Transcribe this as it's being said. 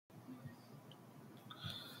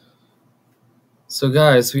So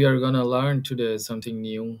guys, we are gonna learn today something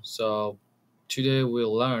new. So today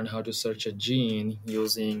we'll learn how to search a gene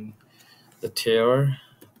using the TAIR.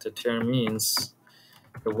 The TAIR means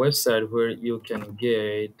the website where you can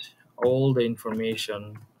get all the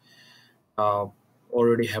information uh,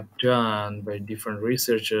 already have done by different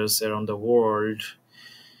researchers around the world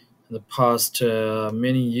in the past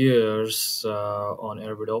many years on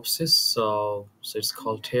Arabidopsis. So it's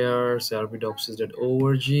called TAIR, so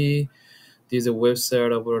arabidopsis.org. This is a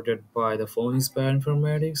website operated by the Phoenix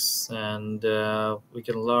Bioinformatics, and we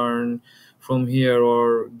can learn from here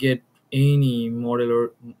or get any model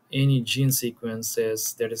or any gene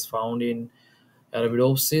sequences that is found in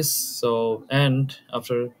Arabidopsis. So, and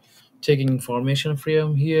after taking information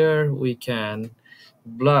from here, we can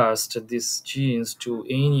blast these genes to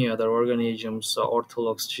any other organisms,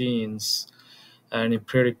 orthologous genes, any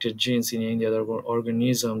predicted genes in any other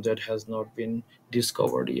organism that has not been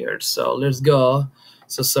discovered yet. So let's go.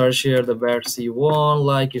 So search here the BAT1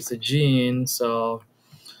 like it's a gene. So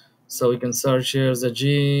we can search here as a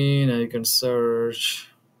gene and you can search.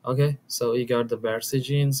 Okay, so we got the BAT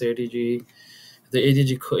genes, ATG.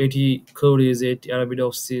 The AT code is 8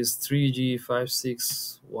 Arabidopsis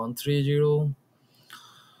 3G56130.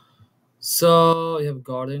 So you have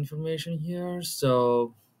got the information here.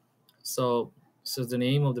 So so the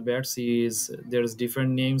name of the Betsy is there's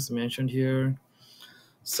different names mentioned here.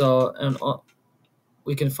 So and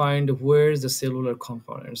we can find where is the cellular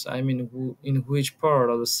components. I mean, in which part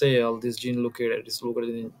of the cell this gene located is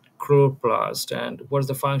located in chloroplast, and what's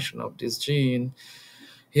the function of this gene.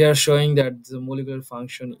 Here showing that the molecular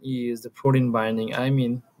function is the protein binding. I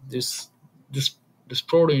mean, this this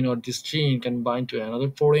protein or this gene can bind to another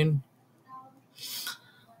protein,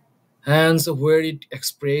 and so where it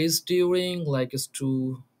expressed during like is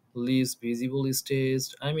to least visible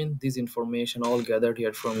stage. I mean, this information all gathered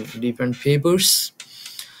here from different papers.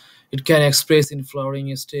 It can express in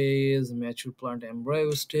flowering stage, mature plant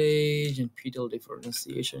embryo stage, and petal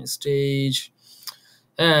differentiation stage,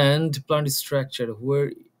 and plant structure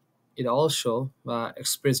where it also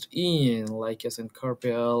expressed in like as in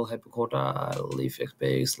carpel, hypocotyl, leaf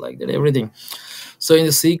space, like that, everything. So in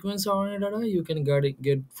the sequence RNA data, you can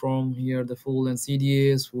get from here the full length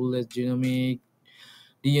CDS, full length genomic,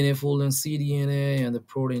 DNA full length cDNA, and the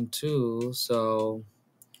protein too. So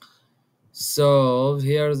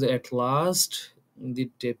here's the at last. The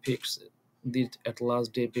at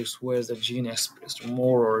last depicts where the gene expressed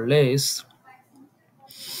more or less,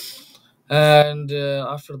 and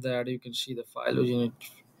after that you can see the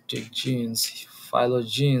phylogenetic genes,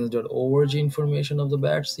 phylogenes.org information of the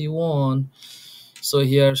bat C1. So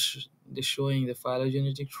here they're showing the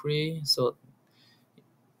phylogenetic tree. So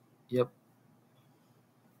yep.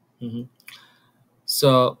 hmm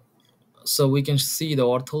so so we can see the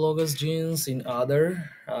orthologous genes in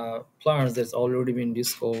other plants that's already been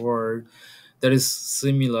discovered that is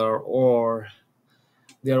similar, or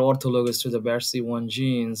they are orthologous to the BRC1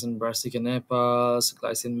 genes and Brassicanepas,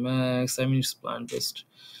 glycine max. I mean, it's plant based.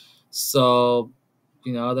 So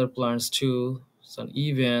in other plants too. So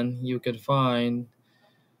even you can find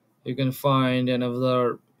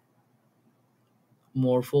another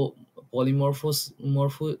morpho polymorphos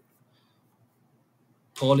morpho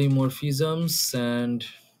polymorphisms, and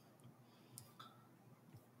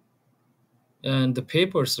the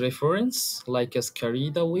paper's reference like as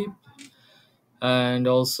Carida whip, and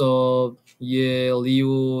also yeah,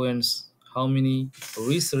 Liu and how many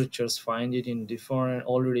researchers find it in different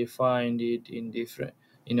already find it in different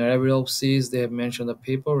in Arabidopsis. They have mentioned the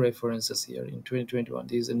paper references here in 2021.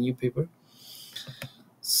 This is a new paper.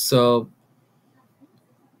 So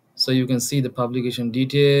you can see the publication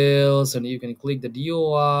details, and you can click the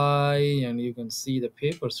DOI, and you can see the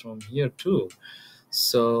papers from here too.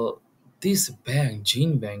 So this bank,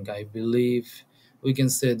 gene bank, I believe we can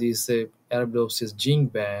say this Arabidopsis gene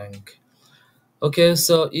bank. Okay,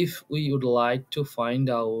 so if we would like to find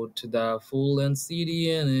out the full length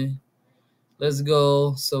cDNA, let's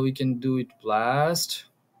go. So we can do it blast.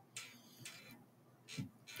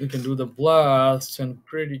 We can do the blast and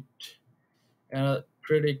predict.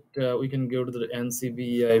 We can go to the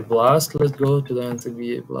NCBI blast. Let's go to the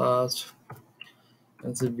NCBI blast.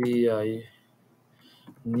 NCBI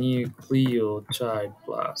nucleotide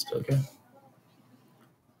blast.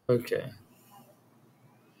 Okay.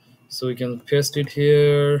 So we can paste it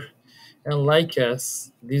here, and like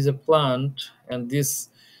us, this is a plant, and this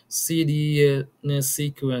cDNA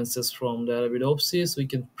sequences from the Arabidopsis. We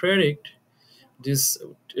can predict this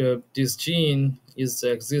this gene is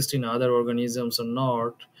exist in other organisms or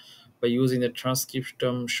not by using the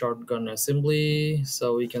transcriptome shotgun assembly.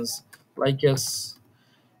 So we can like us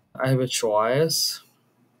I have a choice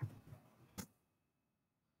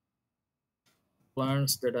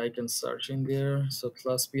plants that I can search in there. So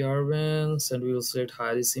class B arvens, and we will select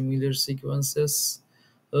highly similar sequences.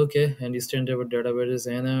 Okay, and you stand our database is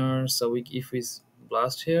NR. So if we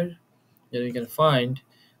blast here, then we can find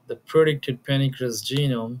the predicted pancreas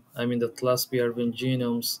genome. I mean the class B arven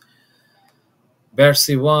genomes,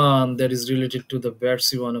 BRC1 that is related to the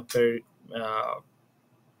BRC1 of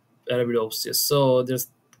Arabidopsis. So there's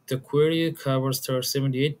the query covers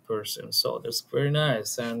 78%. So that's very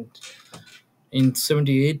nice. And in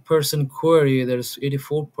 78% query, there's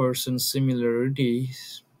 84%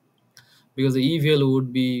 similarities because the E value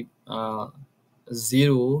would be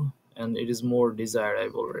 0 and it is more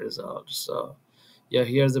desirable result. So yeah,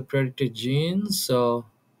 here's the predicted genes. So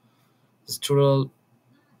this total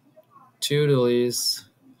is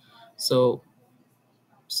so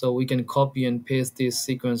so we can copy and paste these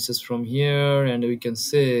sequences from here and we can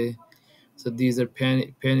say so these are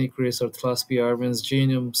pancreas or class B arbenz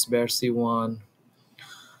genomes, BRC1.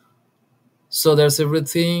 So that's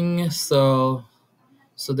everything. So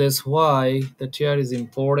that's why the TAIR is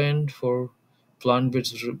important for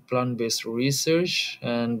plant-based research,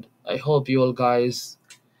 and I hope you all guys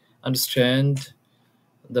understand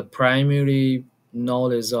the primary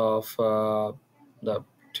knowledge of the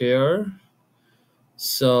TAIR.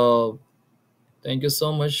 So thank you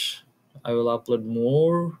so much. I will upload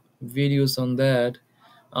more videos on that.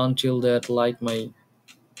 Until that, like my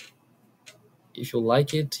if you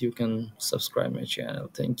like it, you can subscribe my channel.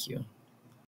 Thank you.